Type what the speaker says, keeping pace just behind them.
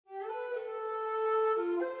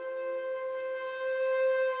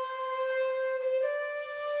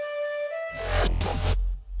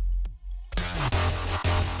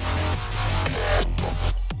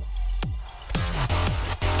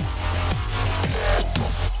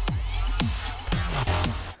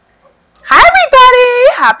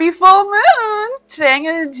happy full moon! Today I'm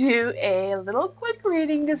going to do a little quick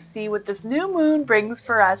reading to see what this new moon brings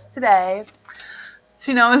for us today.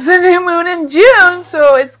 So, it's the new moon in June,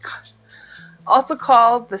 so it's also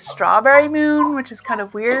called the strawberry moon, which is kind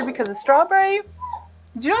of weird because a strawberry,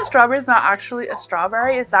 did you know a strawberry is not actually a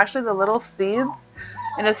strawberry? It's actually the little seeds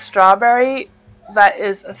in a strawberry that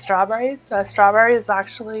is a strawberry. So a strawberry is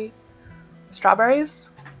actually strawberries?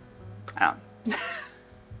 I don't know.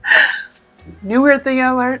 New weird thing I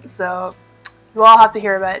learned, so you all have to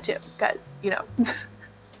hear about it too, because,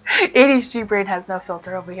 ADHD brain has no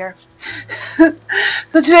filter over here. So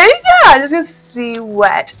today, I'm just going to see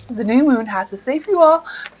what the new moon has to say for you all.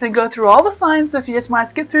 I'm going to go through all the signs, so if you just want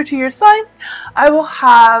to skip through to your sign, I will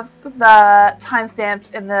have the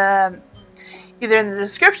timestamps in the either in the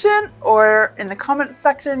description or in the comment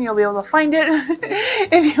section. You'll be able to find it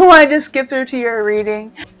if you want to just skip through to your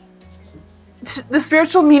reading. The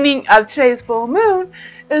spiritual meaning of today's full moon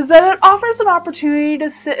is that it offers an opportunity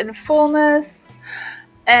to sit in fullness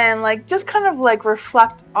and just kind of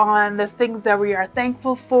reflect on the things that we are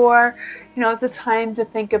thankful for. It's a time to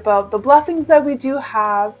think about the blessings that we do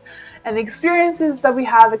have and the experiences that we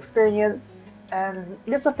have experienced, and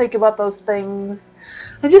just to think about those things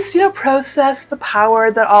and just process the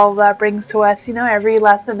power that all of that brings to us. Every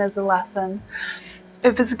lesson is a lesson.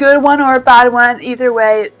 If it's a good one or a bad one, either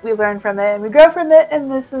way, we learn from it and we grow from it, and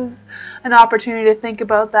this is an opportunity to think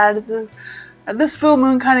about that. This full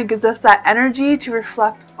moon kind of gives us that energy to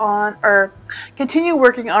reflect on or continue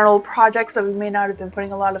working on old projects that we may not have been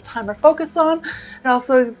putting a lot of time or focus on. It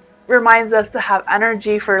also reminds us to have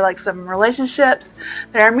energy for some relationships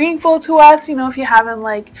that are meaningful to us. If you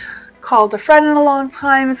haven't called a friend in a long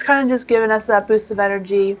time, it's kind of just giving us that boost of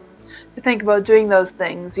energy to think about doing those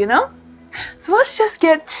things, So let's just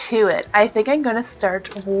get to it. I think I'm going to start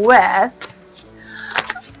with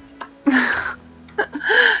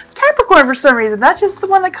Capricorn for some reason. That's just the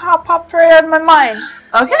one that popped right out of my mind.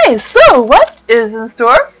 Okay, so what is in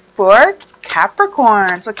store for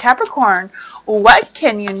Capricorn? So Capricorn, what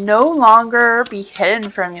can you no longer be hidden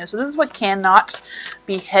from you? So this is what cannot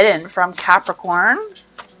be hidden from Capricorn.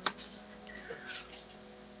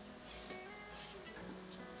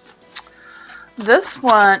 This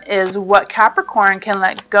one is what Capricorn can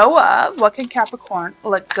let go of. What can Capricorn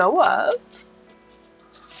let go of?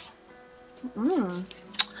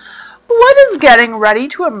 What is getting ready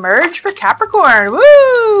to emerge for Capricorn?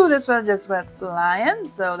 Woo! This one just went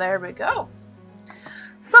flying, so there we go.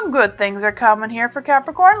 Some good things are coming here for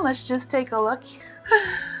Capricorn. Let's just take a look.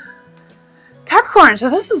 Capricorn, so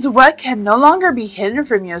this is what can no longer be hidden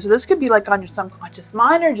from you. So this could be on your subconscious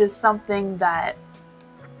mind or just something that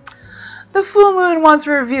the full moon wants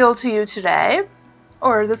to reveal to you today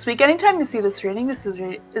or this week. Anytime you see this reading, this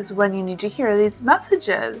is when you need to hear these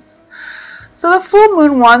messages. So the full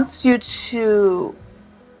moon wants you to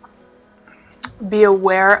be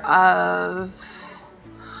aware of,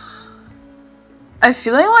 I'm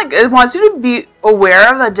feeling like it wants you to be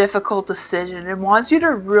aware of a difficult decision. It wants you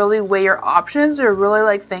to really weigh your options or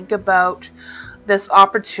really think about this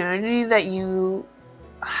opportunity that you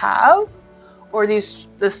have, or this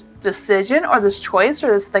decision or this choice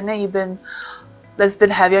or this thing that's been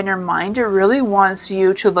heavy on your mind. It really wants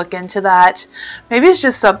you to look into that. Maybe it's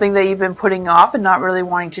just something that you've been putting off and not really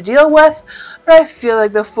wanting to deal with, but I feel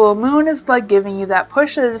like the full moon is giving you that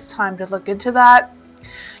push that it's time to look into that,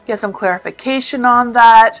 get some clarification on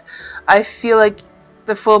that. I feel like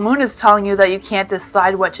the full moon is telling you that you can't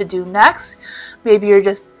decide what to do next. Maybe you're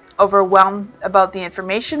just overwhelmed about the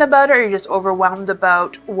information about it, or you're just overwhelmed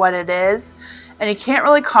about what it is, and you can't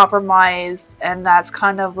really compromise, and that's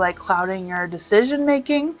kind of clouding your decision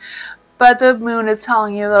making. But the moon is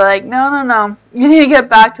telling you no, you need to get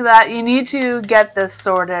back to that. You need to get this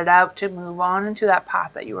sorted out to move on into that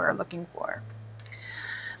path that you are looking for.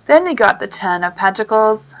 Then you got the Ten of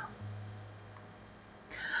Pentacles.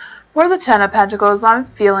 For the Ten of Pentacles, I'm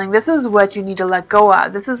feeling this is what you need to let go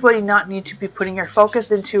of. This is what you not need to be putting your focus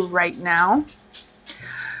into right now.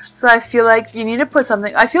 So I feel like you need to put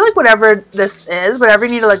something, I feel like whatever this is, whatever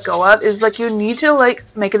you need to let go of, is you need to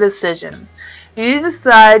make a decision. You need to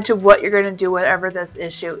decide to what you're going to do, whatever this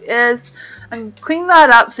issue is, and clean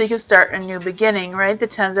that up so you can start a new beginning, right? The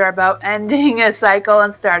Tens are about ending a cycle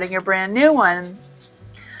and starting a brand new one.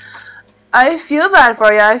 I feel that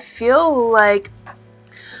for you. I feel like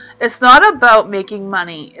it's not about making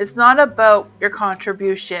money. It's not about your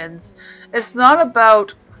contributions. It's not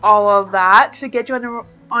about all of that to get you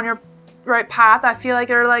on your right path. I feel like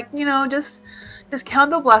they're just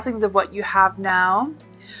count the blessings of what you have now.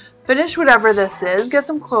 Finish whatever this is. Get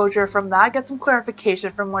some closure from that. Get some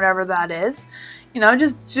clarification from whatever that is.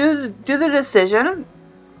 Just do the decision.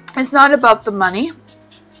 It's not about the money.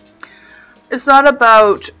 It's not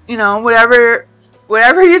about, you know,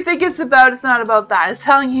 whatever you think it's not about that. It's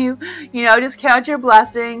telling you, you know, just count your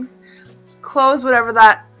blessings, close whatever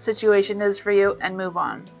that situation is for you, and move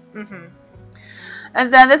on.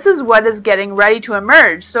 And then this is what is getting ready to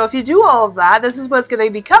emerge. So if you do all of that, this is what's going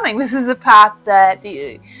to be coming. This is the path that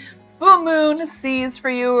the full moon sees for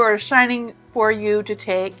you, or shining for you to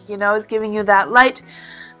take. You know, it's giving you that light.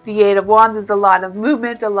 The Eight of Wands is a lot of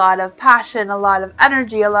movement, a lot of passion, a lot of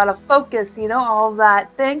energy, a lot of focus, you know, all of that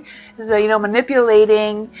thing. is, you know,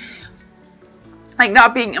 manipulating, like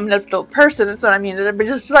not being a manipulative person, that's what I mean, but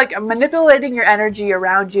just like manipulating your energy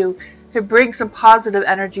around you to bring some positive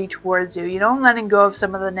energy towards you, you know, letting go of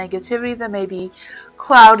some of the negativity that may be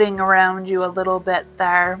clouding around you a little bit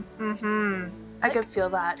there. I could feel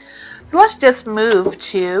that. So let's just move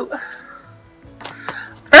to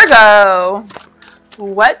Virgo.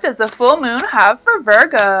 What does a full moon have for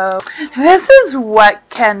Virgo? This is what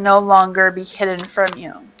can no longer be hidden from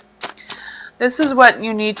you. This is what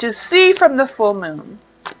you need to see from the full moon.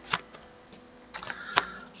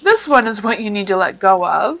 This one is what you need to let go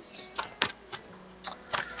of.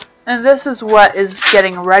 And this is what is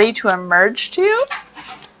getting ready to emerge to you.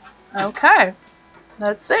 Okay,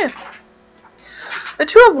 let's see. The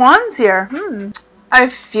Two of Wands here. I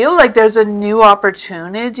feel like there's a new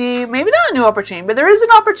opportunity. Maybe not a new opportunity, but there is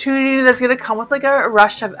an opportunity that's going to come with like a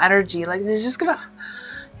rush of energy. Like you're just going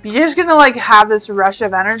to like have this rush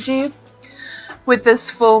of energy with this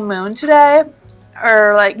full moon today.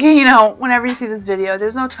 Or like, you know, whenever you see this video,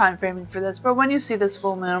 there's no time framing for this, but when you see this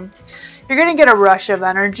full moon, you're going to get a rush of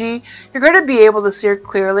energy. You're going to be able to see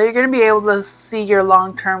clearly. You're going to be able to see your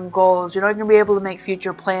long-term goals. You know, you're going to be able to make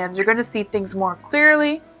future plans. You're going to see things more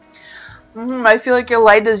clearly. I feel like your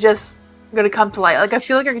light is just going to come to light. Like I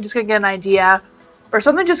feel like you're just going to get an idea or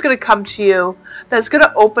something just going to come to you that's going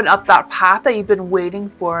to open up that path that you've been waiting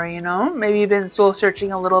for, you know. Maybe you've been soul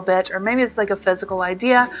searching a little bit, or maybe it's like a physical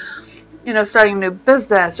idea, you know, starting a new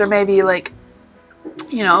business, or maybe like,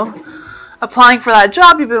 you know, applying for that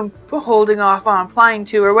job you've been holding off on applying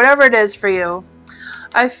to, or whatever it is for you.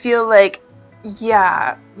 I feel like,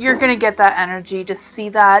 yeah, you're going to get that energy to see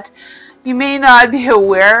that. You may not be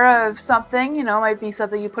aware of something, you know, it might be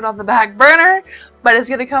something you put on the back burner, but it's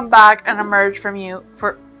going to come back and emerge from you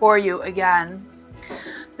for you again.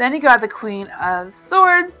 Then you got the Queen of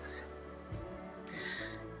Swords.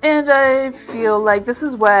 And I feel like this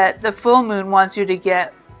is what the full moon wants you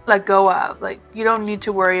to let go of. Like, you don't need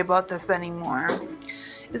to worry about this anymore.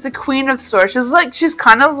 It's a Queen of Swords. She's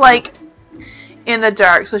kind of like in the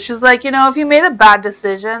dark. So she's like, you know, if you made a bad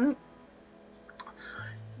decision,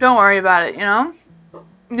 don't worry about it, you know?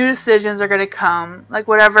 New decisions are going to come. Like,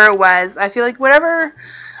 whatever it was. I feel like for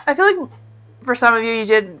some of you, you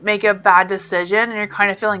did make a bad decision and you're kind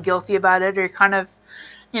of feeling guilty about it, or you're kind of,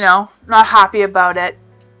 you know, not happy about it.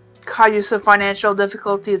 Caused you some financial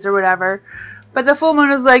difficulties or whatever. But the full moon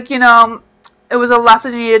is like, you know, it was a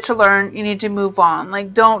lesson you needed to learn. You need to move on.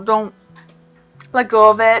 Like, don't let go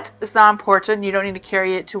of it. It's not important. You don't need to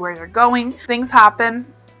carry it to where you're going. Things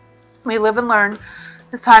happen. We live and learn.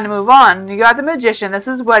 It's time to move on. You got the Magician. This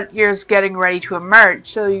is what you're getting ready to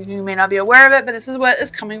emerge. So you may not be aware of it, but this is what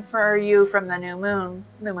is coming for you from the new moon.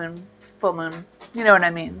 Full moon. You know what I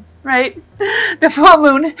mean, right? The full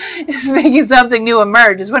moon is making something new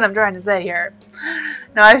emerge, is what I'm trying to say here.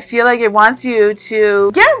 Now, I feel like it wants you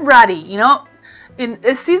to get ready, you know?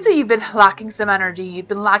 It seems that you've been lacking some energy. You've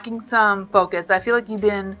been lacking some focus. I feel like you've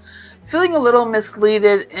been feeling a little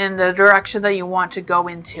misleaded in the direction that you want to go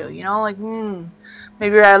into, you know? Like,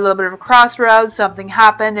 maybe you're at a little bit of a crossroads, something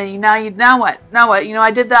happened, and now what? Now what? You know,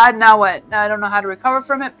 I did that, now what? Now I don't know how to recover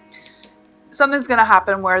from it. Something's going to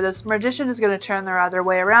happen where this Magician is going to turn their other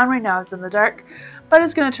way around. Right now it's in the dark, but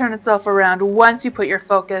it's going to turn itself around once you put your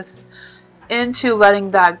focus into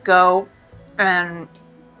letting that go and,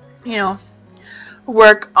 you know,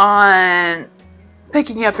 work on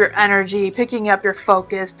picking up your energy, picking up your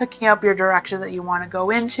focus, picking up your direction that you want to go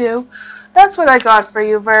into. That's what I got for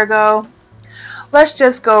you, Virgo. Let's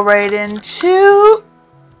just go right into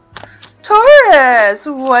Taurus.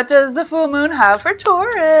 What does the full moon have for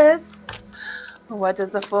Taurus? What does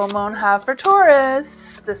the full moon have for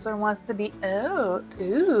Taurus? This one wants to be out.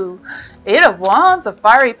 Ooh. Eight of Wands, a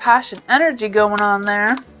fiery passion energy going on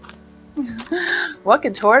there. What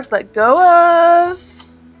can Taurus let go of?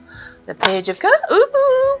 The Page of Cups.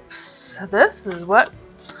 Oops. This is what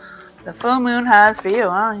the full moon has for you.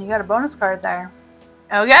 Oh, you got a bonus card there.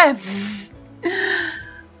 Okay.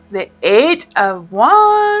 The 8 of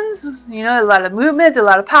Wands, you know, a lot of movement, a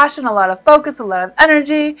lot of passion, a lot of focus, a lot of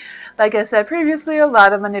energy. Like I said previously, a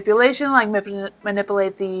lot of manipulation, like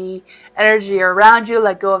manipulate the energy around you,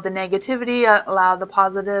 let go of the negativity, allow the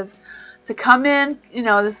positives to come in. You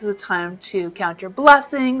know, this is a time to count your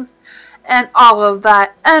blessings and all of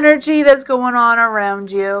that energy that's going on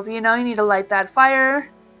around you. You know, you need to light that fire,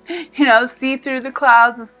 you know, see through the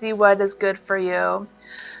clouds and see what is good for you.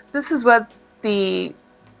 This is what the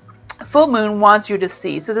full moon wants you to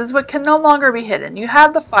see. So this is what can no longer be hidden. You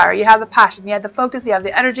have the fire, you have the passion, you have the focus, you have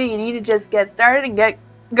the energy. You need to just get started and get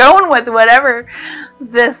going with whatever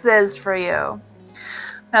this is for you.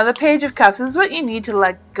 Now the Page of Cups is what you need to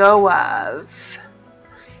let go of.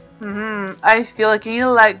 I feel like you need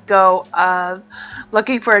to let go of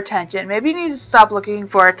looking for attention. Maybe you need to stop looking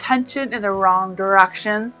for attention in the wrong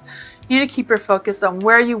directions. You need to keep your focus on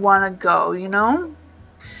where you want to go, you know?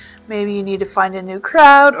 Maybe you need to find a new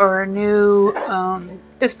crowd or a new,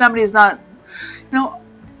 if somebody's not, you know,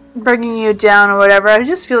 bringing you down or whatever. I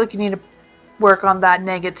just feel like you need to work on that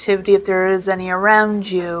negativity if there is any around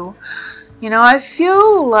you. You know, I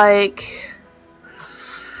feel like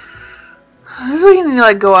this is what you need to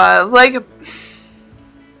let go of. Like,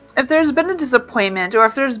 if there's been a disappointment or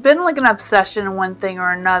if there's been like an obsession in one thing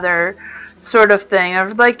or another, sort of thing,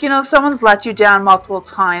 or like, you know, if someone's let you down multiple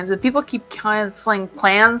times and people keep canceling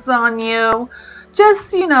plans on you,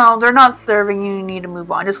 just, you know, they're not serving you, you need to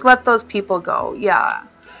move on. Just let those people go. Yeah,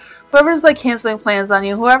 whoever's like canceling plans on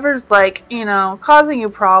you, whoever's like, you know, causing you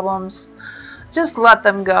problems, just let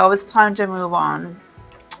them go. It's time to move on.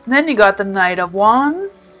 And then you got the Knight of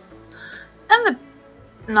Wands and the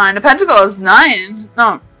Nine of Pentacles.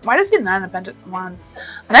 Why does he have 9 of Wands?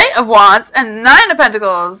 Knight of Wands and 9 of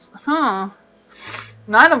Pentacles. 9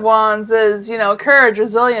 of Wands is, you know, courage,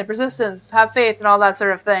 resilience, persistence, have faith, and all that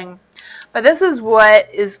sort of thing. But this is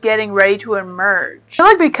what is getting ready to emerge. I feel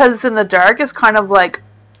like because it's in the dark, it's kind of like,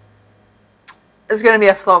 it's going to be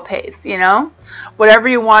a slow pace, you know? Whatever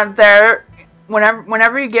you want there,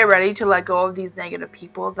 whenever you get ready to let go of these negative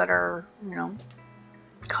people that are, you know,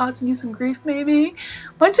 causing you some grief, maybe.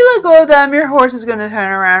 Once you let go of them, your horse is going to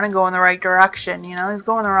turn around and go in the right direction. You know, he's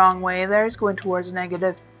going the wrong way there. He's going towards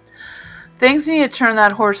negative things. You need to turn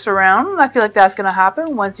that horse around. I feel like that's going to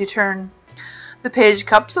happen once you turn the Page of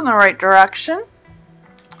Cups in the right direction.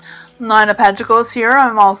 9 of Pentacles here.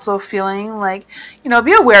 I'm also feeling like, you know,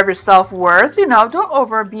 be aware of your self-worth. You know,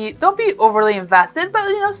 don't be overly invested, but,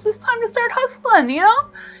 you know, it's just time to start hustling, you know?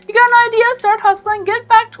 You got an idea, start hustling, get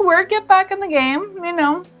back to work, get back in the game, you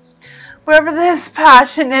know? Whatever this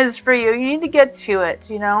passion is for you, you need to get to it,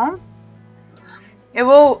 you know? It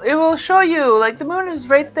will show you, like the moon is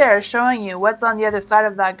right there showing you what's on the other side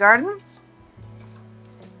of that garden.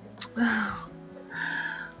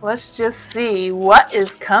 Let's just see what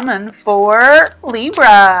is coming for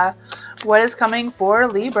Libra. What is coming for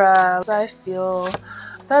Libra? I feel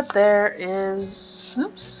that there is,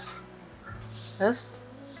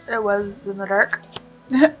 it was in the dark,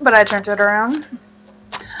 but I turned it around.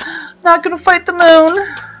 Not gonna fight the moon.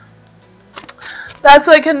 That's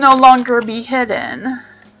why it can no longer be hidden.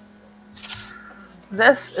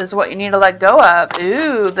 This is what you need to let go of.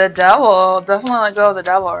 Ooh, the devil. Definitely let go of the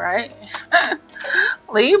devil, right?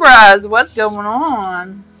 Libras, what's going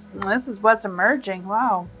on? This is what's emerging.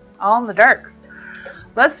 Wow. All in the dark.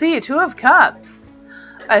 Let's see. 2 of Cups.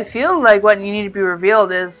 I feel like what you need to be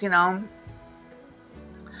revealed is, you know,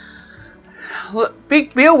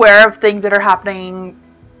 be aware of things that are happening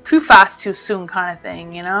too fast, too soon kind of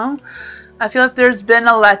thing, you know? I feel like there's been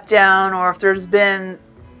a letdown, or if there's been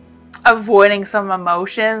avoiding some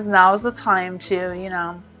emotions, now's the time to, you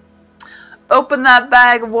know, open that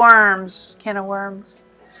bag of worms, can of worms,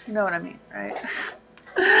 you know what I mean, right?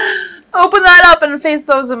 Open that up and face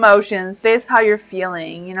those emotions, face how you're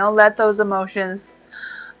feeling, you know, let those emotions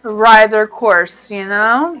ride their course, you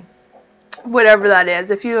know, whatever that is.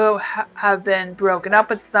 If you have been broken up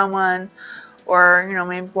with someone, or, you know,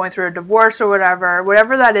 maybe going through a divorce or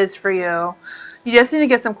whatever that is for you, you just need to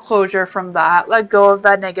get some closure from that, let go of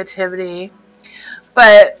that negativity.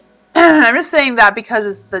 But I'm just saying that because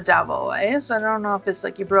it's the devil, right? So I don't know if it's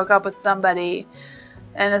like you broke up with somebody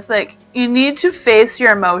and it's like you need to face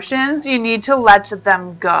your emotions. You need to let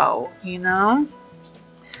them go, you know?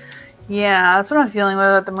 Yeah, that's what I'm feeling with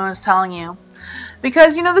what the moon is telling you.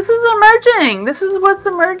 Because, you know, this is emerging. This is what's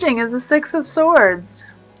emerging, is the 6 of Swords.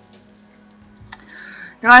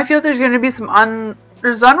 You know, I feel there's going to be some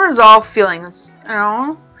there's unresolved feelings, you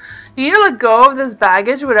know? You need to let go of this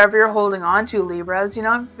baggage, whatever you're holding on to, Libras. You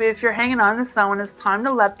know, if you're hanging on to someone, it's time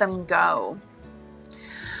to let them go.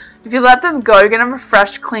 If you let them go, you're going to have a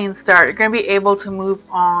fresh, clean start. You're going to be able to move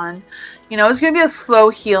on. You know, it's going to be a slow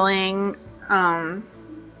healing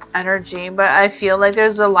energy, but I feel like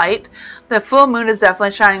there's a light. The full moon is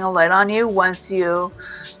definitely shining a light on you once you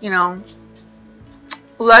know,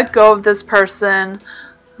 let go of this person.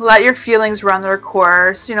 Let your feelings run their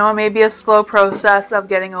course. You know, it may be a slow process of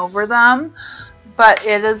getting over them, but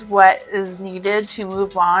it is what is needed to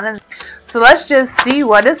move on. And so let's just see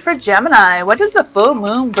what is for Gemini. What does the full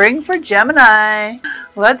moon bring for Gemini?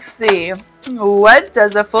 Let's see. What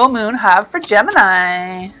does a full moon have for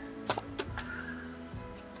Gemini?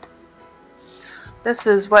 This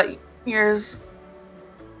is what yours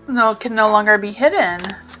can no longer be hidden.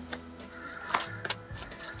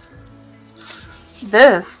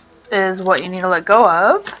 This is what you need to let go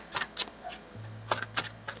of.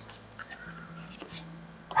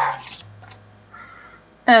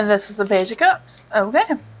 And this is the Page of Cups. Okay.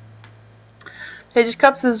 Page of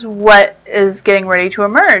Cups is what is getting ready to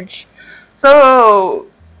emerge. So,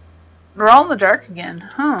 we're all in the dark again.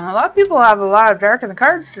 A lot of people have a lot of dark in the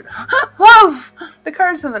cards. Love the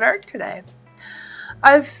cards in the dark today.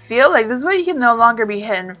 I feel like this is what you can no longer be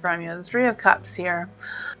hidden from you. The Three of Cups here.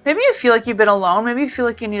 Maybe you feel like you've been alone. Maybe you feel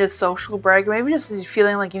like you need a social break. Maybe just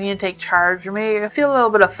feeling like you need to take charge. Or maybe you feel a little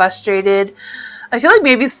bit of frustrated. I feel like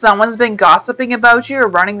maybe someone's been gossiping about you or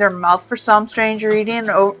running their mouth for some strange reason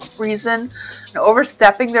and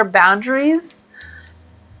overstepping their boundaries.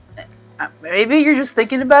 Maybe you're just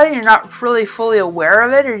thinking about it and you're not really fully aware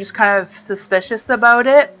of it. Or you're just kind of suspicious about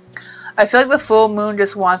it. I feel like the full moon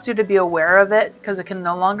just wants you to be aware of it because it can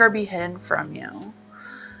no longer be hidden from you.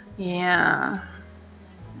 Yeah.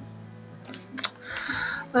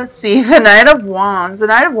 Let's see, the Knight of Wands. The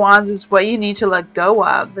Knight of Wands is what you need to let go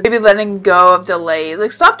of. Maybe letting go of delays.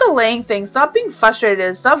 Like, stop delaying things. Stop being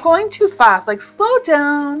frustrated. Stop going too fast. Like, slow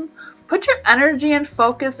down. Put your energy and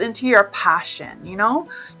focus into your passion, you know?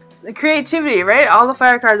 Creativity, right? All the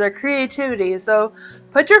fire cards are creativity. So,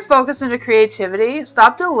 put your focus into creativity.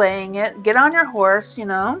 Stop delaying it. Get on your horse, you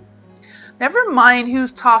know? Never mind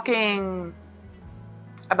who's talking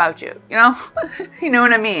about you, you know? You know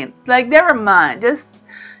what I mean? Like, never mind. Just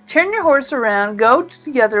turn your horse around, go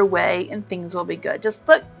the other way, and things will be good. Just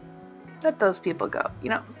let those people go, you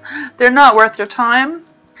know? They're not worth your time.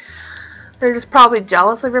 They're just probably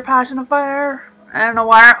jealous of your passion of fire. I don't know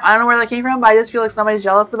why. I don't know where that came from, but I just feel like somebody's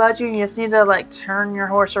jealous about you, and you just need to, like, turn your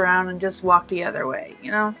horse around and just walk the other way,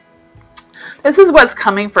 you know? This is what's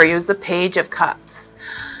coming for you, is the Page of Cups.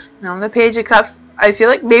 You know, the Page of Cups, I feel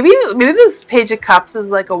like maybe this Page of Cups is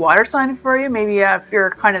like a water sign for you. Maybe if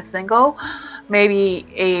you're kind of single, maybe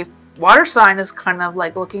a water sign is kind of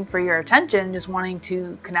like looking for your attention, just wanting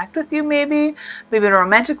to connect with you, maybe in a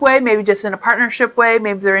romantic way, maybe just in a partnership way,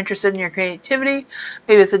 maybe they're interested in your creativity,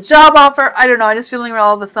 maybe it's a job offer, I don't know. I'm just feeling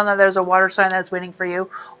all of a sudden that there's a water sign that's waiting for you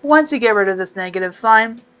once you get rid of this negative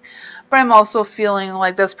sign. But I'm also feeling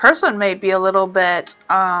like this person may be a little bit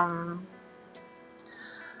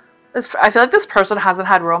I feel like this person hasn't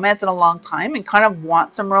had romance in a long time and kind of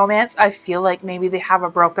wants some romance. I feel like maybe they have a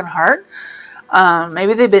broken heart.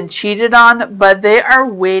 Maybe they've been cheated on, but they are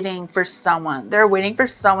waiting for someone. They're waiting for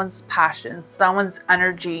someone's passion, someone's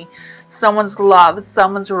energy, someone's love,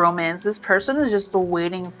 someone's romance. This person is just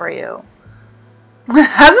waiting for you.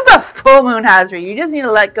 That's what the full moon has for you. You just need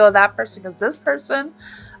to let go of that person because this person,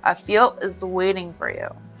 I feel, is waiting for you.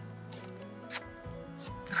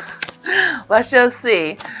 Let's just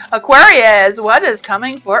see. Aquarius, what is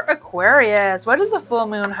coming for Aquarius? What does the full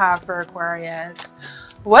moon have for Aquarius?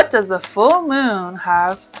 What does the full moon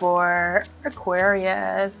have for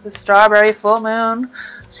Aquarius? The strawberry full moon.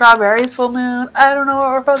 Strawberries full moon. I don't know what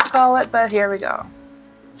we're supposed to call it, but here we go.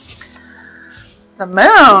 The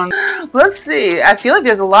moon. Let's see. I feel like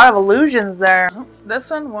there's a lot of illusions there. This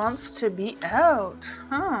one wants to be out.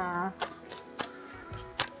 Huh.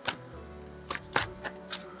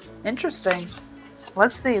 Interesting.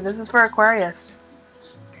 Let's see. This is for Aquarius.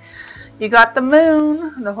 You got the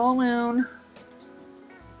moon, the whole moon.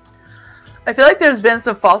 I feel like there's been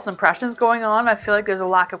some false impressions going on. I feel like there's a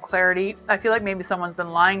lack of clarity. I feel like maybe someone's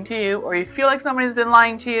been lying to you, or you feel like somebody's been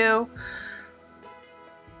lying to you.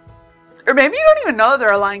 Or maybe you don't even know that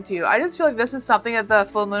they're lying to you. I just feel like this is something that the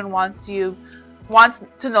full moon wants to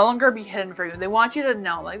no longer be hidden for you. They want you to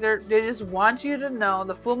know. Like they just want you to know.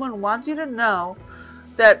 The full moon wants you to know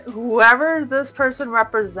that whoever this person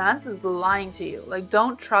represents is lying to you. Like,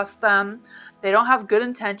 don't trust them. They don't have good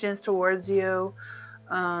intentions towards you.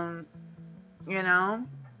 You know,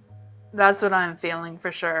 that's what I'm feeling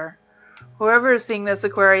for sure. Whoever is seeing this,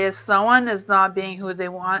 Aquarius, someone is not being who they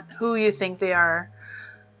want, who you think they are.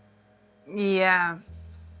 Yeah.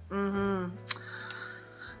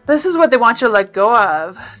 This is what they want you to let go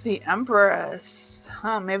of. The Empress.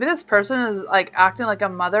 Huh, maybe this person is like acting like a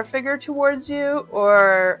mother figure towards you,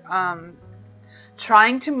 or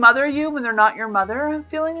trying to mother you when they're not your mother, I'm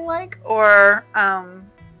feeling like, or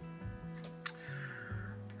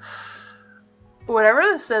whatever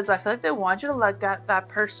this is, I feel like they want you to let that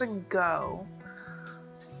person go.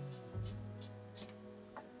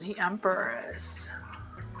 The Empress.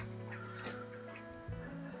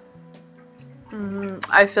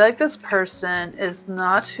 I feel like this person is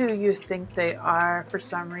not who you think they are for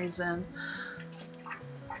some reason.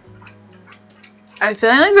 I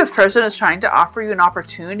feel like this person is trying to offer you an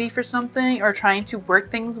opportunity for something, or trying to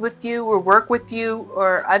work things with you, or work with you,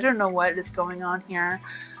 or I don't know what is going on here.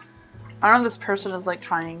 I don't know if this person is like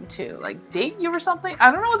trying to like date you or something.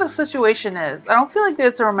 I don't know what the situation is. I don't feel like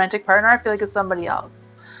it's a romantic partner. I feel like it's somebody else.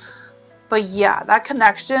 But yeah, that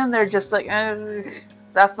connection, they're just like,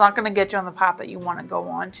 that's not going to get you on the path that you want to go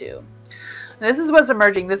on to. This is what's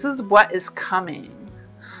emerging. This is what is coming.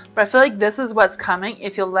 But I feel like this is what's coming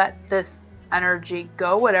if you let this energy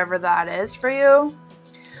go, whatever that is for you.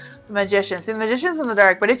 The Magician. See, the Magician's in the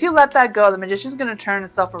dark, but if you let that go, the Magician's going to turn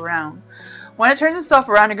itself around. When it turns itself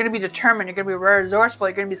around, you're going to be determined, you're going to be resourceful,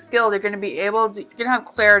 you're going to be skilled, you're going to be able to, you're going to have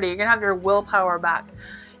clarity, you're going to have your willpower back.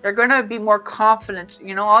 You're going to be more confident.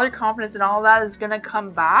 You know, all your confidence and all that is going to come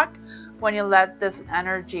back when you let this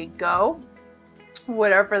energy go.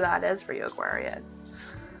 Whatever that is for you, Aquarius.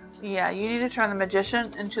 Yeah, you need to turn the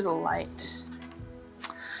Magician into the light.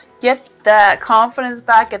 Get that confidence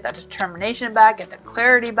back, get that determination back, get that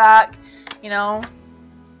clarity back, you know.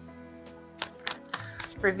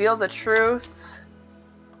 Reveal the truth.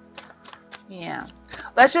 Yeah.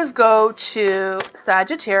 Let's just go to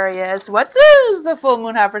Sagittarius. What does the full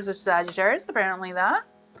moon have for Sagittarius? Apparently that.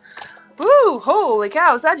 Ooh, holy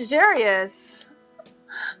cow, Sagittarius.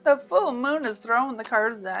 The full moon is throwing the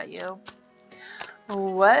cards at you.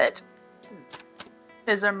 What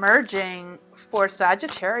is emerging for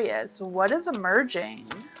Sagittarius? What is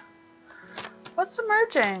emerging? What's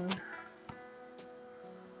emerging?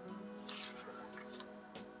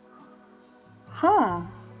 Huh.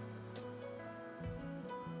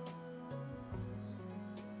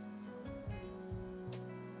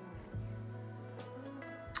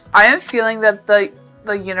 I am feeling that the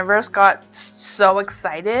universe got so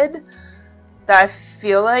excited that I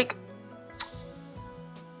feel like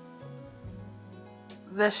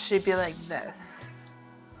this should be like this.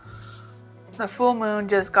 The full moon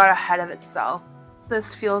just got ahead of itself.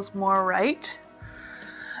 This feels more right.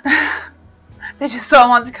 They just all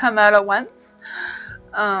want to come out at once.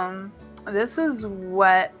 This is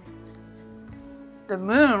what the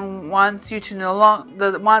moon wants you to no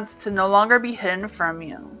longer be hidden from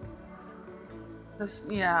you.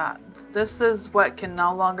 This is what can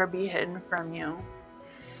no longer be hidden from you.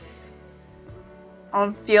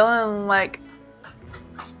 I'm feeling like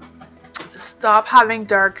stop having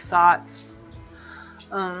dark thoughts.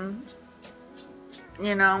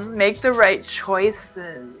 You know, make the right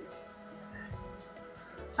choices.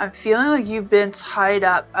 I'm feeling like you've been tied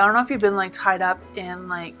up. I don't know if you've been like tied up in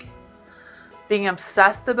like being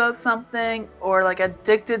obsessed about something or like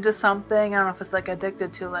addicted to something. I don't know if it's like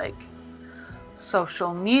addicted to like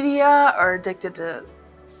social media or addicted to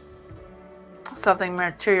something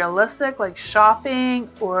materialistic like shopping,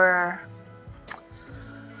 or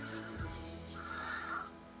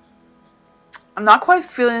I'm not quite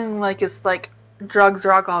feeling like it's like drugs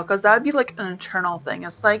or alcohol, because that would be like an internal thing.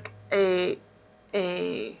 It's like a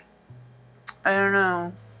I don't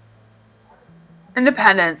know,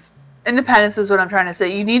 independence is what I'm trying to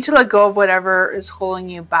say. You need to let go of whatever is holding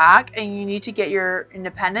you back, and you need to get your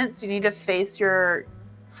independence. You need to face your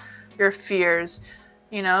fears.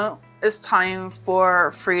 You know, it's time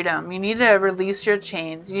for freedom. You need to release your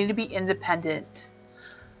chains. You need to be independent.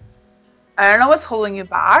 I don't know what's holding you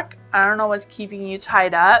back. I don't know what's keeping you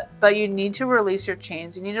tied up, but you need to release your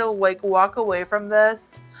chains. You need to like walk away from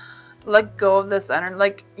this, let go of this energy.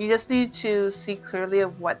 Like, you just need to see clearly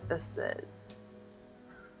of what this is.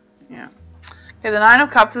 Yeah. Okay, the Nine of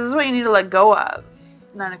Cups, this is what you need to let go of.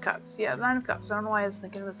 Nine of Cups. Yeah, Nine of Cups. I don't know why I was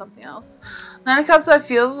thinking of something else. Nine of Cups, I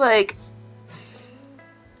feel like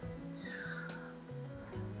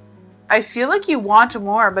you want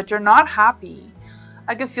more, but you're not happy.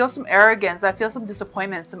 I can feel some arrogance. I feel some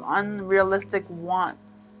disappointment, some unrealistic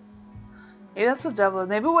wants. Maybe that's the devil.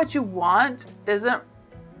 Maybe what you want isn't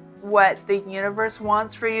what the universe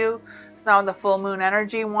wants for you. It's not what the full moon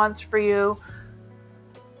energy wants for you.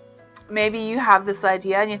 Maybe you have this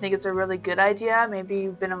idea and you think it's a really good idea. Maybe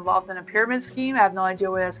you've been involved in a pyramid scheme. I have no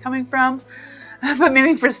idea where it's coming from. But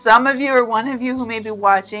maybe for some of you, or one of you who may be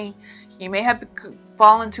watching, you may have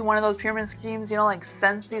fall into one of those pyramid schemes, you know, like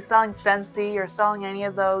Scentsy, selling Scentsy or selling any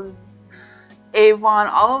of those, Avon,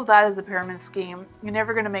 all of that is a pyramid scheme. You're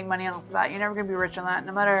never going to make money off of that. You're never going to be rich on that,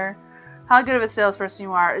 no matter how good of a salesperson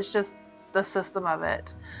you are. It's just the system of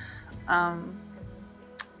it.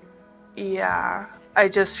 Yeah, I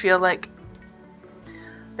just feel like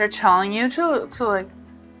they're telling you to like,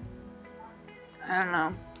 I don't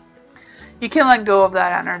know. You can let go of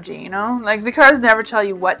that energy, you know? Like, the cards never tell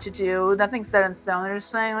you what to do. Nothing's set in stone. They're just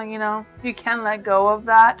saying, like, you know, you can let go of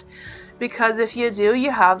that. Because if you do, you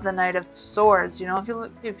have the Knight of Swords, you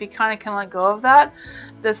know? If you kind of can let go of that,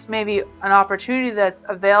 this may be an opportunity that's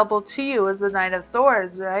available to you as the Knight of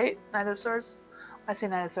Swords, right? Knight of Swords? I say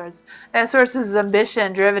Knight of Swords. Knight of Swords is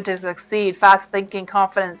ambition, driven to succeed, fast thinking,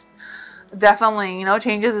 confidence. Definitely, you know,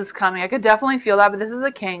 changes is coming. I could definitely feel that, but this is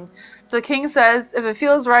the King. So the King says, if it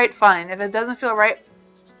feels right, fine. If it doesn't feel right,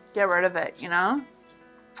 get rid of it, you know?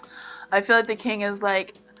 I feel like the King is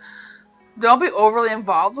like, don't be overly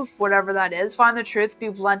involved with whatever that is. Find the truth, be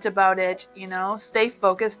blunt about it, you know? Stay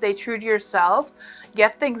focused, stay true to yourself,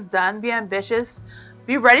 get things done, be ambitious.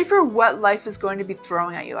 Be ready for what life is going to be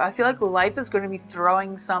throwing at you. I feel like life is going to be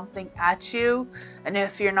throwing something at you, and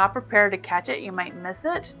if you're not prepared to catch it, you might miss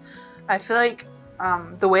it. I feel like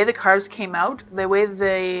the way the cards came out, the way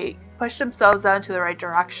they pushed themselves out into the right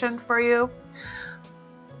direction for you,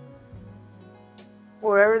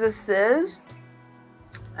 wherever this is,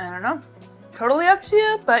 I don't know. Totally up to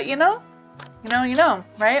you, but you know,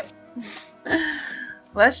 right?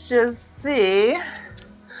 Let's just see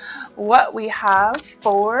what we have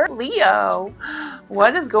for Leo.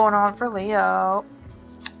 What is going on for Leo?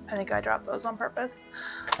 I think I dropped those on purpose.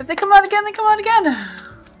 If they come out again, they come out again.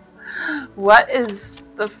 What is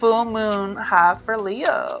the full moon have for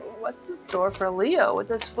Leo? What's in store for Leo with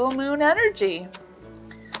this full moon energy?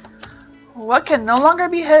 What can no longer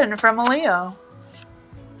be hidden from a Leo?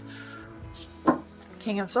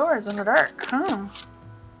 King of Swords in the dark. Huh.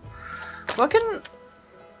 What can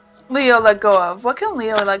Leo let go of? What can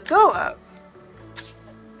Leo let go of?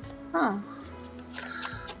 Huh.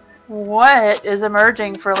 What is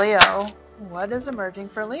emerging for Leo? What is emerging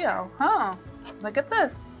for Leo? Huh. Look at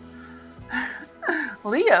this.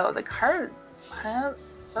 Leo, the cards have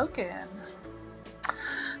spoken.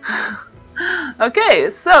 Okay,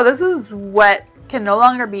 so this is what can no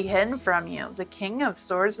longer be hidden from you. The King of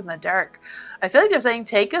Swords in the dark. I feel like they're saying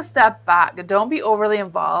take a step back. Don't be overly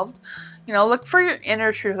involved. You know, look for your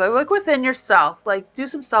inner truth. Like, look within yourself. Like, do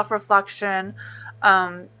some self-reflection.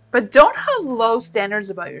 But don't have low standards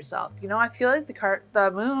about yourself. You know, I feel like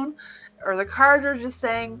the moon or the cards are just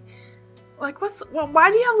saying, like, why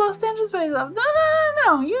do you have low standards about yourself?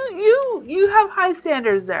 No. You have high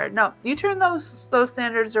standards there. No, you turn those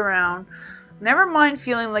standards around. Never mind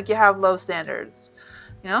feeling like you have low standards.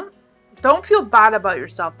 You know, don't feel bad about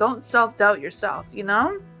yourself. Don't self-doubt yourself. You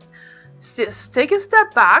know, just take a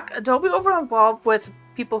step back. Don't be over involved with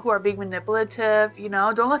people who are being manipulative. You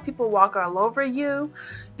know, don't let people walk all over you.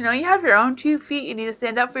 You know, you have your own 2 feet. You need to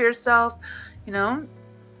stand up for yourself. You know.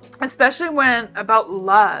 Especially when about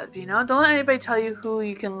love, you know? Don't let anybody tell you who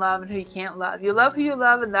you can love and who you can't love. You love who you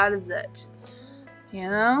love and that is it. You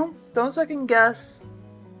know? Don't second guess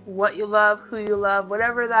what you love, who you love,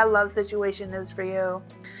 whatever that love situation is for you.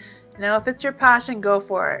 You know, if it's your passion, go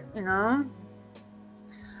for it, you know?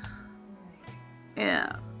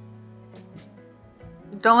 Yeah.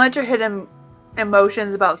 Don't let your hidden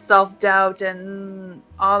emotions about self-doubt and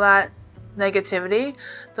all that negativity,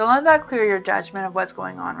 don't let that clear your judgment of what's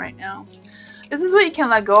going on right now. This is what you can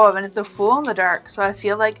let go of, and it's a fool in the dark. So I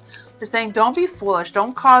feel like they're saying don't be foolish,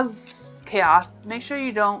 don't cause chaos. Make sure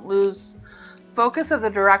you don't lose focus of the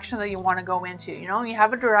direction that you want to go into. You know, you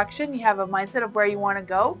have a direction, you have a mindset of where you want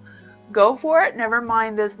to go for it. Never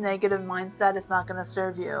mind this negative mindset, it's not going to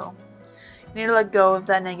serve you. You need to let go of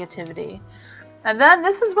that negativity. And then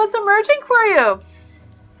this is what's emerging for you.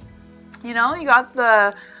 You know, you got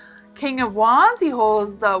the King of Wands. He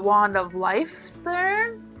holds the wand of life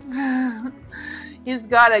there. He's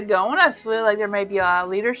got it going. I feel like there may be a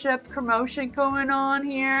leadership promotion going on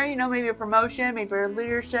here. You know, maybe a promotion, maybe a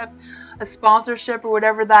leadership, a sponsorship, or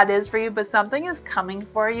whatever that is for you. But something is coming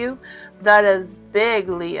for you that is big,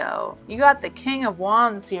 Leo. You got the King of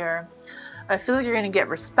Wands here. I feel like you're going to get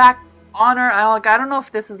respect, honor. I don't know if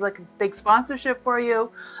this is like a big sponsorship for you,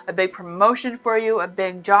 a big promotion for you, a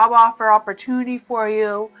big job offer opportunity for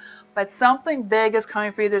you. But something big is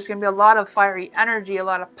coming for you. There's going to be a lot of fiery energy, a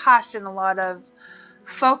lot of passion, a lot of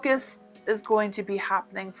focus is going to be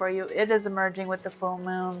happening for you. It is emerging with the full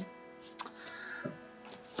moon.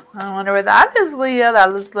 I wonder what that is, Leo. That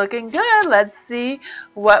is looking good. Let's see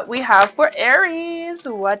what we have for Aries.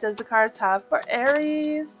 What does the cards have for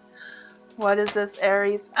Aries? What is this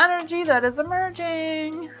Aries energy that is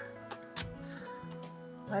emerging?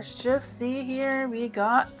 Let's just see here. We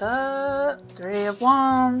got the Three of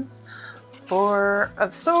Wands, Four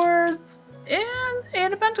of Swords, and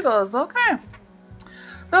Eight of Pentacles. Okay.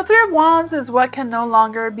 The Three of Wands is what can no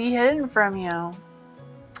longer be hidden from you.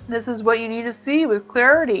 This is what you need to see with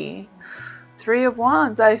clarity. Three of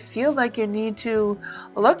Wands, I feel like you need to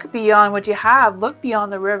look beyond what you have. Look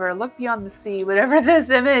beyond the river. Look beyond the sea. Whatever this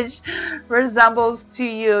image resembles to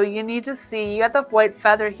you, you need to see. You got the white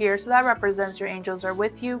feather here, so that represents your angels are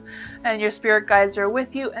with you and your spirit guides are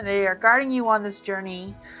with you and they are guiding you on this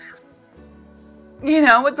journey. You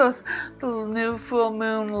know, with the new full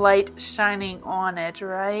moon light shining on it,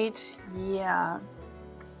 right? Yeah.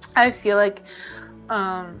 I feel like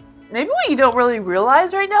maybe what you don't really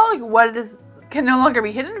realize right now, like what it is can no longer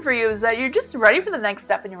be hidden for you, is that you're just ready for the next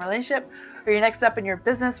step in your relationship or your next step in your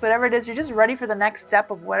business, whatever it is. You're just ready for the next step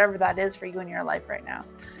of whatever that is for you in your life right now.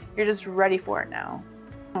 You're just ready for it now.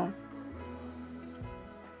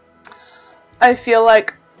 I feel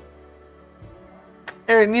like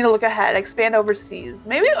you need to look ahead, expand overseas.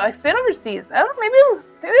 Maybe expand overseas. I don't know,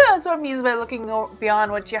 maybe that's what it means by looking beyond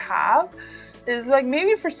what you have. Is like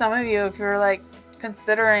maybe for some of you, if you're like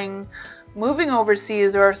considering moving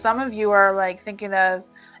overseas, or some of you are like thinking of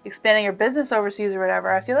expanding your business overseas or whatever,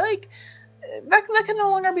 I feel like that can no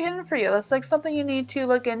longer be hidden for you. That's like something you need to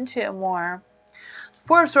look into more.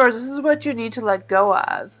 Four of Swords, this is what you need to let go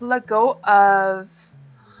of. Let go of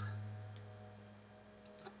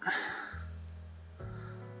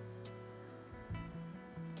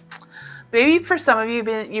maybe for some of you,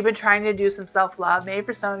 you've been trying to do some self-love. Maybe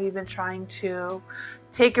for some of you, you've been trying to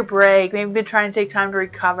take a break. Maybe you've been trying to take time to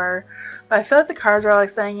recover. But I feel like the cards are like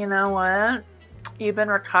saying, you know what? You've been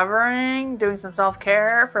recovering, doing some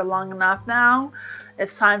self-care for long enough now.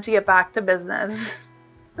 It's time to get back to business.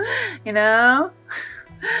 You know?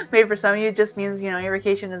 Maybe for some of you, it just means, you know, your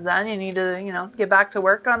vacation is done. You need to, you know, get back to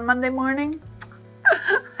work on Monday morning.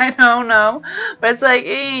 I don't know, but it's like,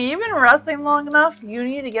 hey, you've been resting long enough. You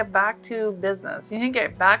need to get back to business. You need to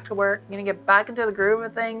get back to work. You need to get back into the groove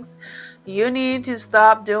of things. You need to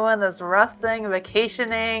stop doing this resting,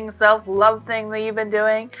 vacationing, self-love thing that you've been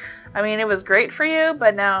doing. I mean, it was great for you,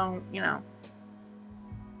 but now, you know,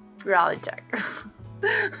 reality check.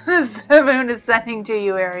 The moon is sending to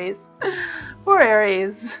you, Aries. Poor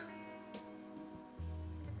Aries.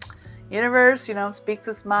 Universe, you know, speaks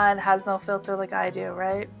its mind, has no filter like I do,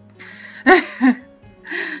 right?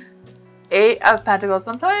 Eight of Pentacles.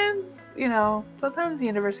 Sometimes, you know, sometimes the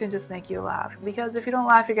universe can just make you laugh, because if you don't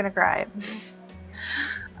laugh, you're gonna cry.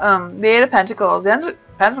 The Eight of Pentacles. The End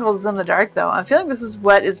of Pentacles is in the dark, though. I'm feeling this is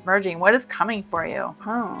what is merging. What is coming for you?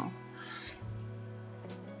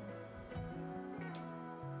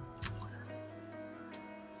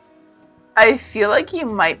 I feel like you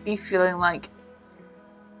might be feeling like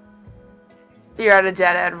you're at a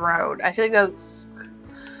dead-end road. I feel like that's...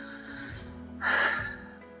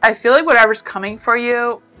 I feel like whatever's coming for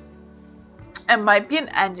you, it might be an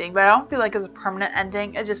ending, but I don't feel like it's a permanent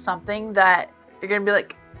ending. It's just something that you're going to be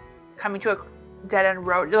like coming to a dead-end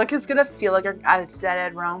road. You're like, it's going to feel like you're at a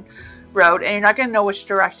dead-end road, and you're not going to know which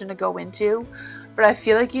direction to go into. But I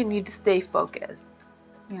feel like you need to stay focused.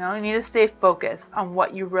 You know, you need to stay focused on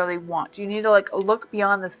what you really want. You need to like look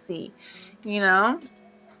beyond the sea, you know?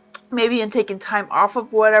 Maybe in taking time off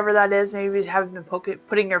of whatever that is. Maybe you haven't been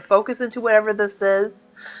putting your focus into whatever this is.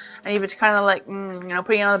 And you've been kind of like, you know,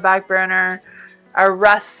 putting it on the back burner. A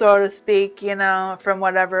rest, so to speak, you know, from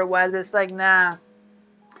whatever it was. But it's like, nah.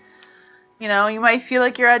 You know, you might feel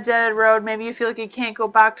like you're at a dead road. Maybe you feel like you can't go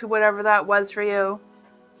back to whatever that was for you.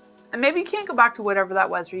 And maybe you can't go back to whatever that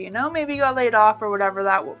was for you. You know, maybe you got laid off or whatever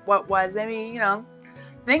that what was. Maybe, you know,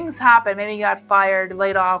 things happen. Maybe you got fired,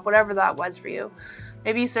 laid off, whatever that was for you.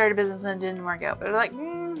 Maybe you started a business and it didn't work out. But you're like,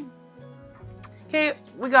 okay,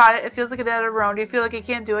 we got it. It feels like a dead road. You feel like you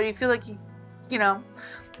can't do it. You feel like you know,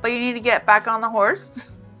 but you need to get back on the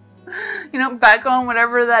horse. You know, back on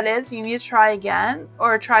whatever that is. You need to try again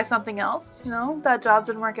or try something else. You know, that job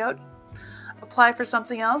didn't work out. Apply for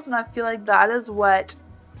something else. And I feel like that is what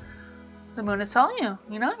the moon is telling you.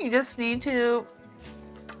 You know, you just need to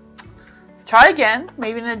try again,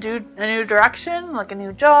 maybe in a new direction, like a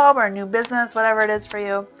new job or a new business, whatever it is for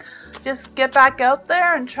you. Just get back out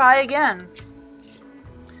there and try again.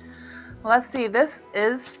 Let's see, this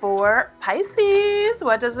is for Pisces.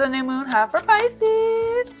 What does the new moon have for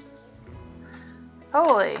Pisces?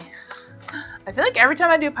 Holy. I feel like every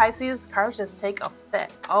time I do Pisces, cards just take a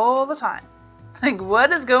fit all the time. Like,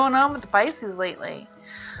 what is going on with the Pisces lately?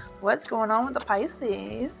 What's going on with the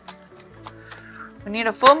Pisces? We need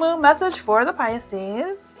a full moon message for the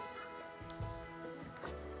Pisces.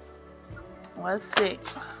 Let's see.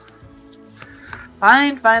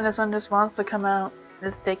 Fine. This one just wants to come out.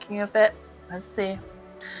 It's taking a bit. Let's see.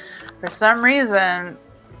 For some reason,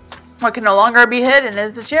 what can no longer be hidden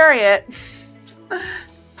is the Chariot.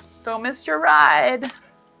 Don't miss your ride.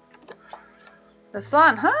 The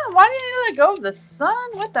Sun, huh? Why do you let go of the Sun?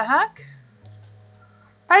 What the heck?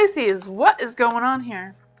 Pisces, what is going on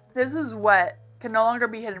here? This is what can no longer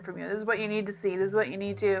be hidden from you. This is what you need to see. This is what you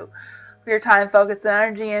need to put your time, focus,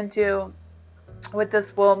 energy into with this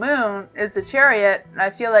full moon is the Chariot. And I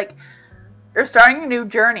feel like you're starting a new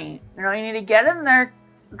journey. You know, you need to get in their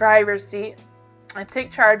driver's seat and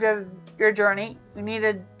take charge of your journey. You need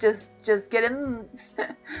to just get in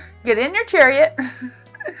get in your Chariot.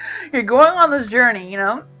 You're going on this journey, you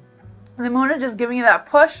know. The moon is just giving you that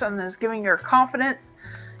push and is giving your confidence,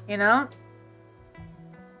 you know.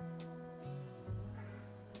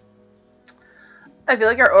 I feel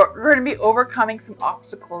like you're going to be overcoming some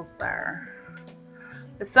obstacles there.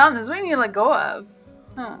 The Sun is what you need to let go of.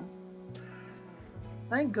 Huh.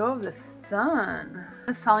 Let go of the Sun.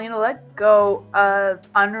 It's telling you to let go of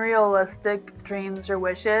unrealistic dreams or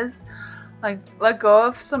wishes. Like, let go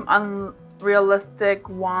of some unrealistic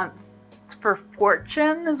wants for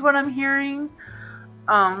fortune is what I'm hearing.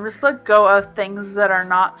 Just let go of things that are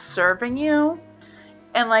not serving you.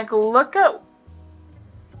 And, like, look at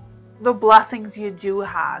the blessings you do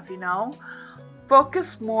have, you know.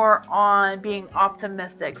 Focus more on being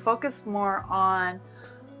optimistic. Focus more on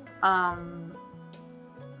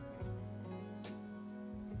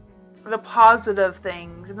the positive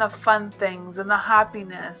things and the fun things and the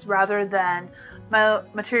happiness rather than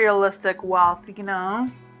materialistic wealth, you know.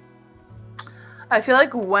 I feel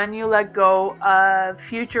like when you let go of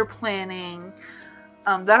future planning,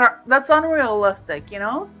 that's unrealistic, you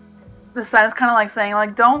know. The Sun is kind of like saying,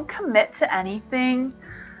 like, don't commit to anything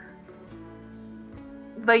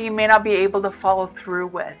that you may not be able to follow through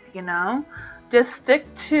with, you know. Just stick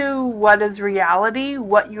to what is reality,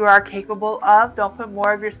 what you are capable of. Don't put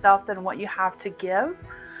more of yourself than what you have to give.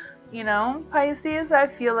 You know, Pisces, I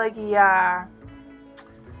feel like, yeah.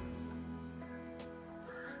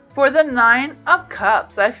 For the Nine of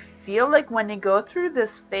Cups, I feel like when you go through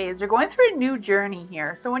this phase, you're going through a new journey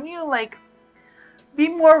here. So when you, like, be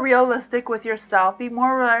more realistic with yourself, be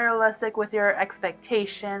more realistic with your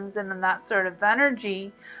expectations and that sort of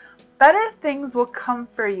energy, better things will come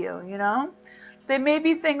for you, you know? They may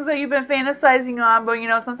be things that you've been fantasizing on, but, you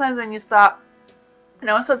know, sometimes when you stop, you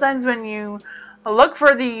know, sometimes when you look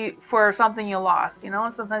for something you lost, you know,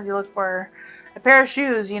 and sometimes you look for a pair of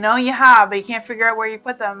shoes, you know, you have, but you can't figure out where you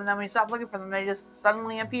put them, and then when you stop looking for them, they just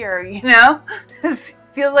suddenly appear, you know? It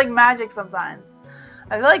feels like magic sometimes.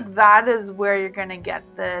 I feel like that is where you're going to get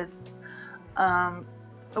this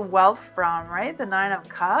wealth from, right? The Nine of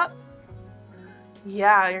Cups.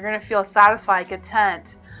 Yeah, you're going to feel satisfied,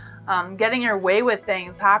 content, getting your way with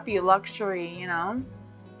things, happy, luxury, you know,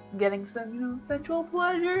 getting some, you know, sensual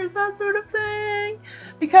pleasures, that sort of thing.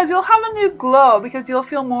 Because you'll have a new glow, because you'll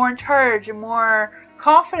feel more in charge and more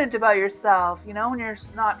confident about yourself, you know, when you're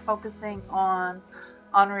not focusing on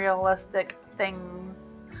unrealistic things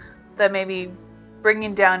that maybe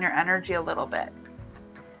bringing down your energy a little bit.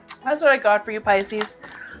 That's what I got for you, Pisces.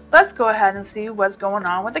 Let's go ahead and see what's going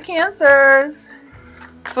on with the Cancers.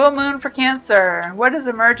 Full moon for Cancer. What is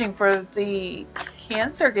emerging for the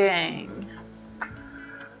Cancer gang?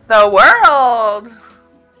 The world.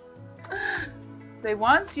 They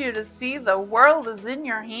want you to see the world is in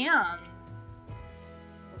your hands.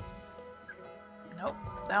 Nope,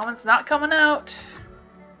 that one's not coming out.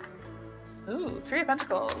 Ooh, Three of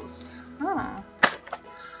Pentacles. Huh.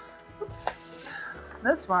 Oops.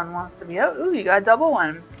 This one wants to be out. Ooh, you got a double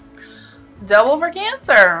one. Double for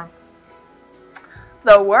Cancer.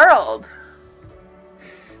 The world.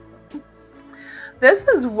 This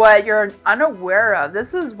is what you're unaware of.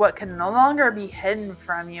 This is what can no longer be hidden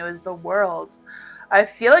from you, is the world. I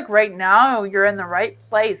feel like right now you're in the right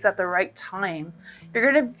place at the right time.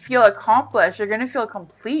 You're going to feel accomplished. You're going to feel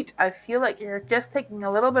complete. I feel like you're just taking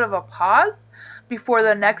a little bit of a pause before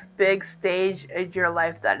the next big stage in your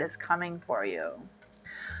life that is coming for you.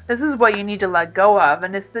 This is what you need to let go of,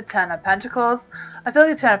 and it's the Ten of Pentacles. I feel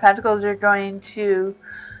like the Ten of Pentacles, you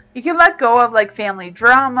can let go of, like, family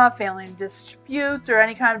drama, family disputes, or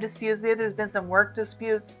any kind of disputes. Maybe there's been some work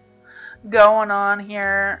disputes going on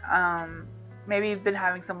here. Maybe you've been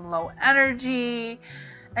having some low energy,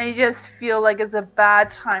 and you just feel like it's a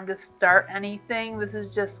bad time to start anything. This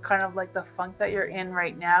is just kind of like the funk that you're in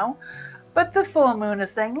right now. But the full moon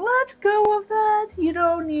is saying, let go of that. You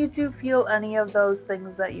don't need to feel any of those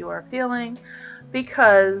things that you are feeling,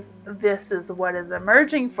 because this is what is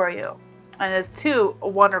emerging for you. And it's two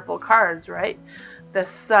wonderful cards, right? The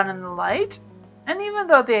Sun and the Light. And even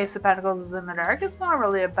though the Ace of Pentacles is in the dark, it's not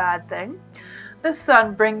really a bad thing. The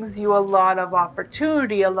Sun brings you a lot of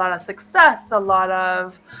opportunity, a lot of success, a lot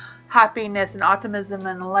of happiness and optimism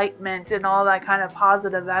and enlightenment and all that kind of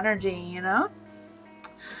positive energy, you know?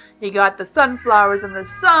 You got the sunflowers and the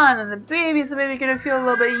sun and the baby, so maybe you're going to feel a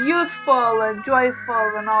little bit youthful and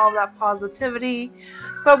joyful and all that positivity.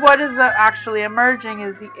 But what is actually emerging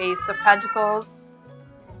is the Ace of Pentacles.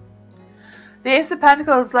 The Ace of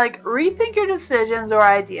Pentacles is like, rethink your decisions or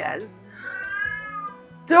ideas.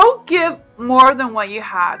 Don't give more than what you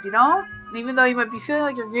have, you know? Even though you might be feeling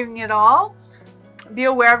like you're giving it all, be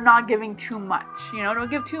aware of not giving too much. You know,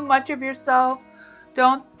 don't give too much of yourself.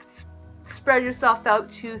 Don't spread yourself out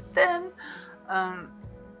too thin.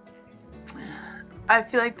 I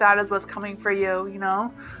feel like that is what's coming for you, you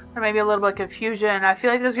know? There may be a little bit of confusion. I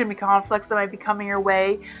feel like there's going to be conflicts that might be coming your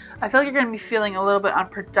way. I feel like you're going to be feeling a little bit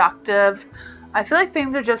unproductive. I feel like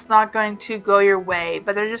things are just not going to go your way,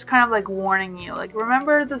 but they're just kind of like warning you. Like,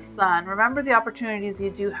 remember the sun. Remember the opportunities you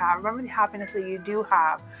do have. Remember the happiness that you do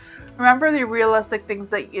have. Remember the realistic things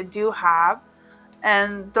that you do have.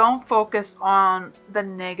 And don't focus on the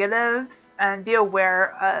negatives, and be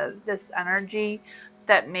aware of this energy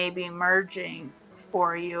that may be merging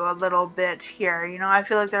for you a little bit here. You know, I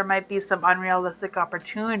feel like there might be some unrealistic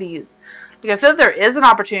opportunities. Like, I feel like there is an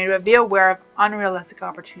opportunity, but be aware of unrealistic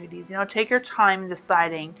opportunities. You know, take your time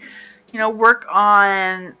deciding. You know, work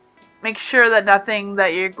on, make sure that nothing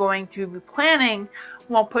that you're going to be planning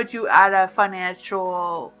won't put you at a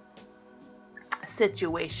financial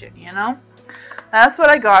situation, you know? That's what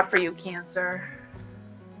I got for you, Cancer.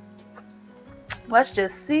 Let's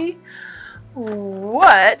just see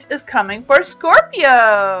what is coming for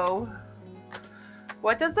Scorpio.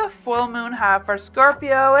 What does a full moon have for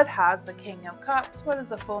Scorpio? It has the King of Cups. What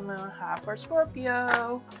does a full moon have for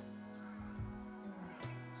Scorpio?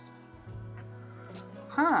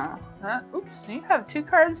 Oops, you have two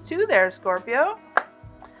cards too there, Scorpio.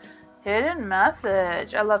 Hidden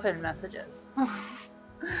message. I love hidden messages.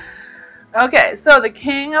 Okay, so the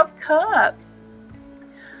King of Cups.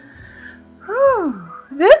 Whew.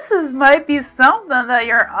 Might be something that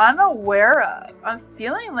you're unaware of. I'm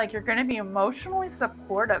feeling like you're going to be emotionally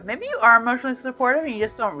supportive. Maybe you are emotionally supportive and you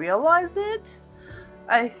just don't realize it.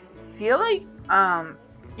 I feel like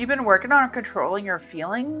you've been working on controlling your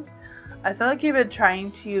feelings. I feel like you've been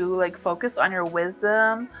trying to like focus on your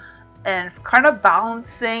wisdom and kind of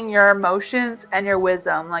balancing your emotions and your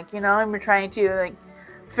wisdom. Like, you know, you've been trying to like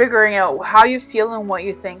figuring out how you feel and what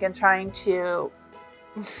you think and trying to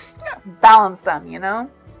balance them, you know?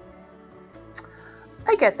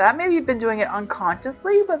 I get that. Maybe you've been doing it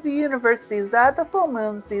unconsciously, but the universe sees that. The full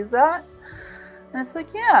moon sees that. And it's like,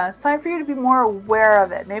 yeah, it's time for you to be more aware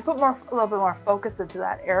of it. Maybe put a little bit more focus into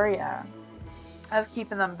that area of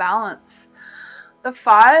keeping them balanced. The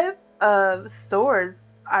Five of Swords,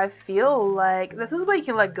 I feel like this is what you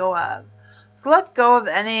can let go of. So let go of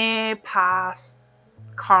any past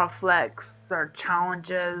conflicts or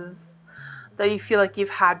challenges that you feel like you've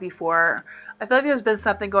had before. I feel like there's been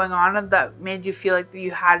something going on that made you feel like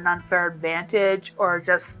you had an unfair advantage, or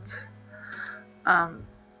just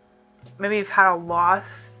maybe you've had a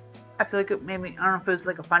loss. I feel like maybe, I don't know if it was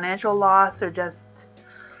like a financial loss or just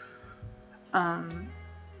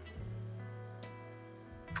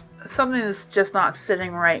something that's just not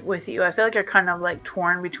sitting right with you. I feel like you're kind of like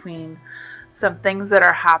torn between some things that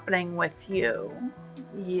are happening with you.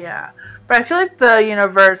 Yeah, but I feel like the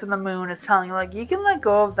universe and the moon is telling you, like, you can let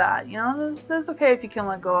go of that. You know, it's okay if you can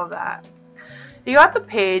let go of that. You got the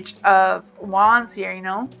Page of Wands here, you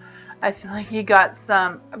know. I feel like you got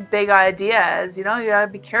some big ideas. You know, you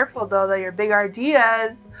gotta be careful though that your big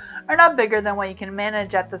ideas are not bigger than what you can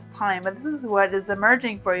manage at this time. But this is what is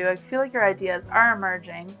emerging for you. I feel like your ideas are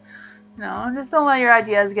emerging. You know, just don't let your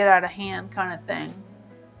ideas get out of hand, kind of thing.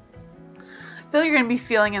 I feel like you're going to be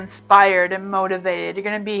feeling inspired and motivated. You're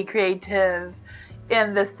going to be creative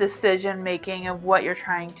in this decision making of what you're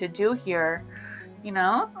trying to do here. You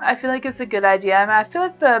know, I feel like it's a good idea. I mean, I feel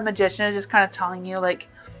like the Magician is just kind of telling you, like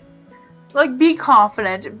be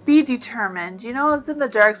confident, be determined. You know, it's in the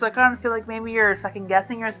dark, so I kind of feel like maybe you're second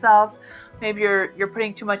guessing yourself. Maybe you're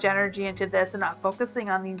putting too much energy into this and not focusing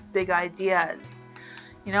on these big ideas.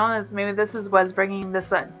 You know, maybe this is what's bringing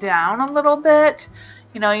this down a little bit.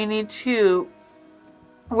 You know, you need to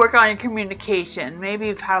work on your communication. Maybe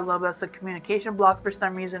you've had a little bit of a communication block for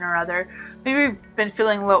some reason or other. Maybe you've been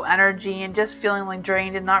feeling low energy and just feeling like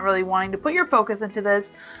drained and not really wanting to put your focus into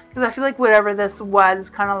this, because I feel like whatever this was is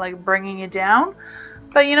kind of like bringing you down.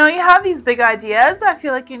 But you know, you have these big ideas. I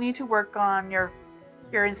feel like you need to work on your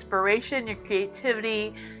inspiration, your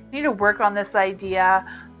creativity. You need to work on this idea,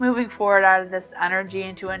 moving forward out of this energy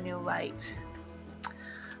into a new light.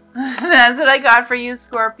 That's what I got for you,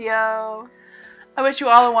 Scorpio. I wish you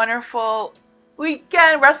all a wonderful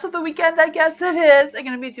weekend, rest of the weekend, I guess it is. I'm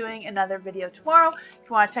going to be doing another video tomorrow. If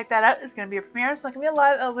you want to check that out, it's going to be a premiere. It's not going to be a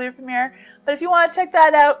live, it'll be a premiere. But if you want to check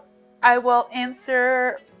that out, I will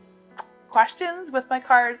answer questions with my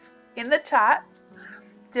cards in the chat.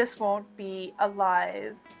 This won't be a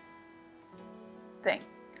live thing.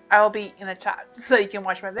 I will be in the chat, so you can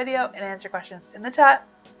watch my video and answer questions in the chat.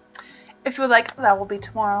 If you would like, that will be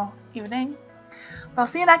tomorrow evening. I'll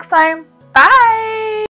see you next time. Bye!